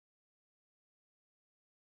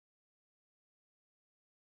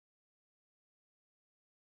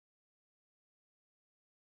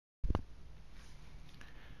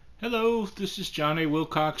Hello, this is John A.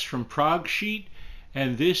 Wilcox from Prog Sheet,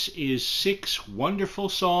 and this is 6 wonderful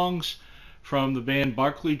songs from the band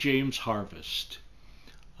Barclay James Harvest.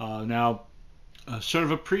 Sort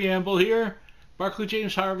of a preamble here. Barclay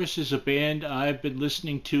James Harvest is a band I've been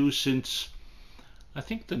listening to since, I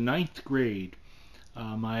think, the ninth grade.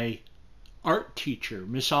 My art teacher,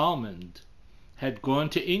 Miss Almond, had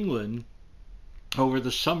gone to England over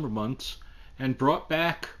the summer months and brought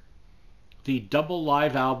back the double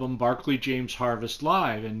live album Barclay James Harvest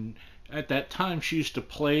Live, and at that time she used to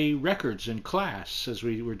play records in class as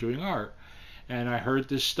we were doing art, and I heard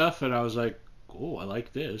this stuff and I was like, oh, I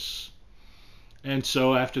like this. And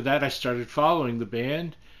so after that I started following the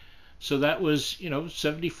band. So that was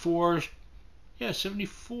 74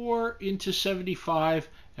 into 75,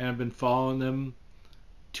 and I've been following them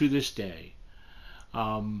to this day.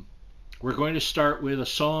 We're going to start with a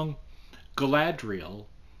song, Galadriel,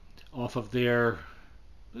 off of the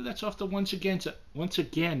Once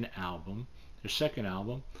Again album, their second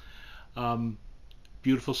album.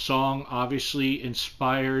 Beautiful song, obviously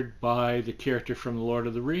inspired by the character from The Lord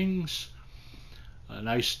of the Rings. A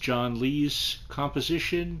nice John Lees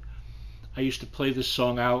composition. I used to play this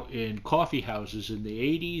song out in coffee houses in the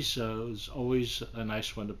 80s. It was always a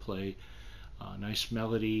nice one to play. Nice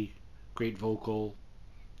melody, great vocal,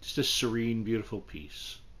 just a serene, beautiful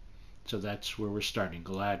piece. So that's where we're starting,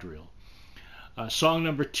 Galadriel. Song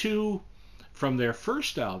number 2 from their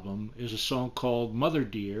first album is a song called Mother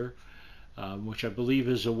Dear, which I believe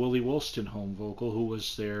is a Willie Wolstenholme vocal, who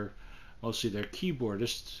was mostly their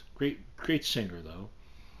keyboardist. Great singer, though.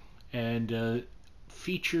 And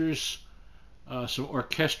features some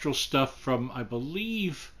orchestral stuff from, I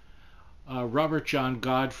believe, Robert John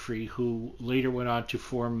Godfrey, who later went on to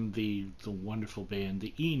form the wonderful band,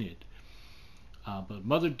 the Enid. But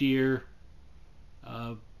Mother Dear,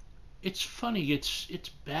 it's funny, it's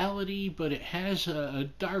ballady, but it has a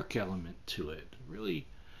dark element to it. Really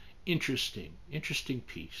interesting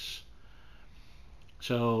piece.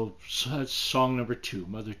 So that's song number 2,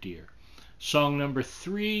 Mother Dear. Song number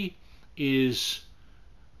 3 is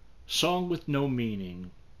Song with No Meaning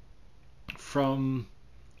from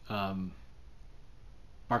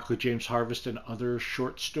Barclay James Harvest and Other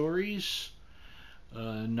Short Stories.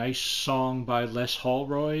 A nice song by Les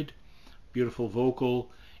Holroyd, beautiful vocal,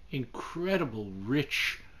 incredible,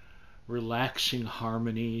 rich, relaxing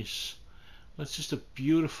harmonies. That's just a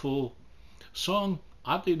beautiful song.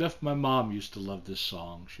 Oddly enough, my mom used to love this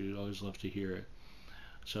song. She would always love to hear it.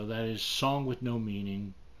 So that is Song with No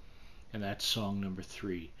Meaning, and that's song number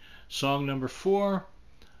 3. Song number 4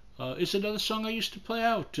 is another song I used to play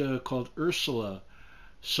out called Ursula,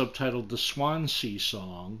 subtitled The Swansea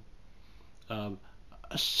Song.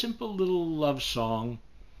 A simple little love song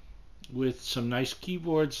with some nice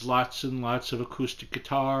keyboards, lots and lots of acoustic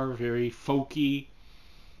guitar, very folky,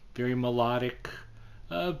 very melodic.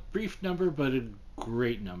 A brief number, but a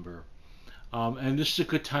great number. And this is a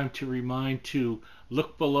good time to remind to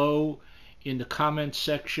look below in the comments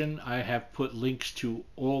section. I have put links to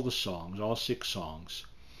all the songs, all 6 songs.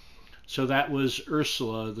 So that was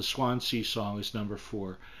Ursula, the Swansea Song, is number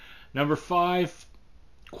 4. Number 5,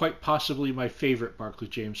 quite possibly my favorite Barclay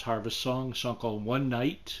James Harvest song, a song called One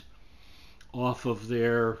Night, off of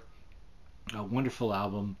their wonderful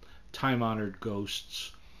album, Time Honored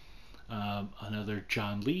Ghosts. Another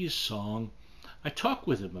John Lees song. I talked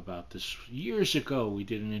with him about this years ago. We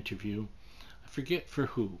did an interview. I forget for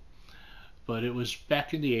who, but it was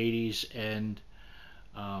back in the 80s, and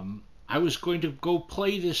I was going to go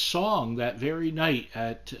play this song that very night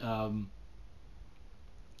at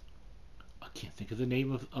I can't think of the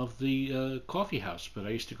name of the coffee house, but I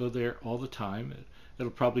used to go there all the time.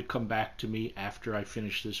 It'll probably come back to me after I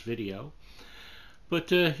finish this video. But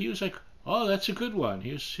he was like, oh, that's a good one.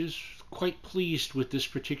 He was quite pleased with this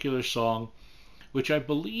particular song, which I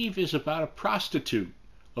believe is about a prostitute,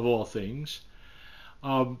 of all things.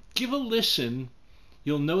 Give a listen.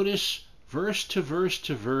 You'll notice verse to verse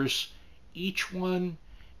to verse, each one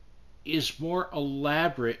is more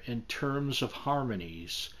elaborate in terms of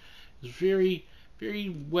harmonies. It's very, very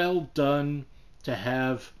well done to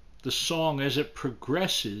have the song, as it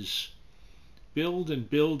progresses, build and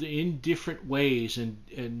build in different ways,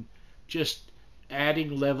 and just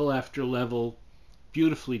adding level after level.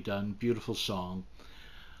 Beautifully done, beautiful song.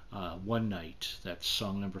 One Night, that's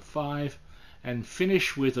song number 5. And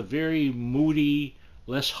finish with a very moody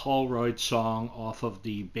Les Holroyd song off of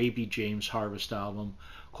the Baby James Harvest album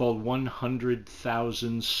called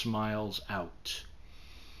 100,000 Smiles Out.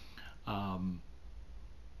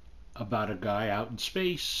 About a guy out in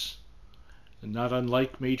space, not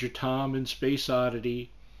unlike Major Tom in Space Oddity.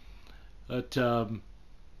 But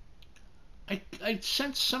I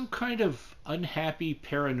sense some kind of unhappy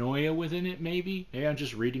paranoia within it, maybe. Maybe I'm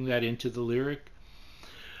just reading that into the lyric.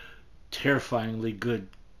 Terrifyingly good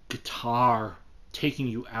guitar taking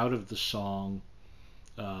you out of the song.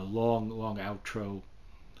 Long outro.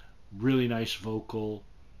 Really nice vocal.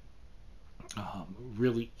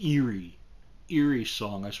 Really eerie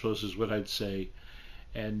song, I suppose is what I'd say.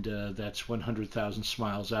 And that's 100,000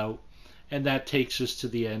 Smiles Out. And that takes us to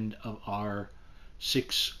the end of our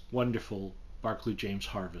 6 wonderful Barclay James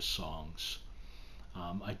Harvest songs.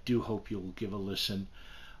 I do hope you'll give a listen.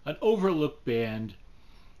 An overlooked band,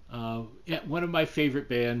 one of my favorite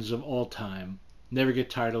bands of all time. Never get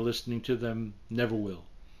tired of listening to them, never will.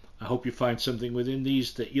 I hope you find something within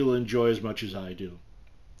these that you'll enjoy as much as I do.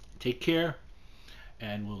 Take care,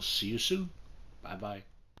 and we'll see you soon. Bye-bye.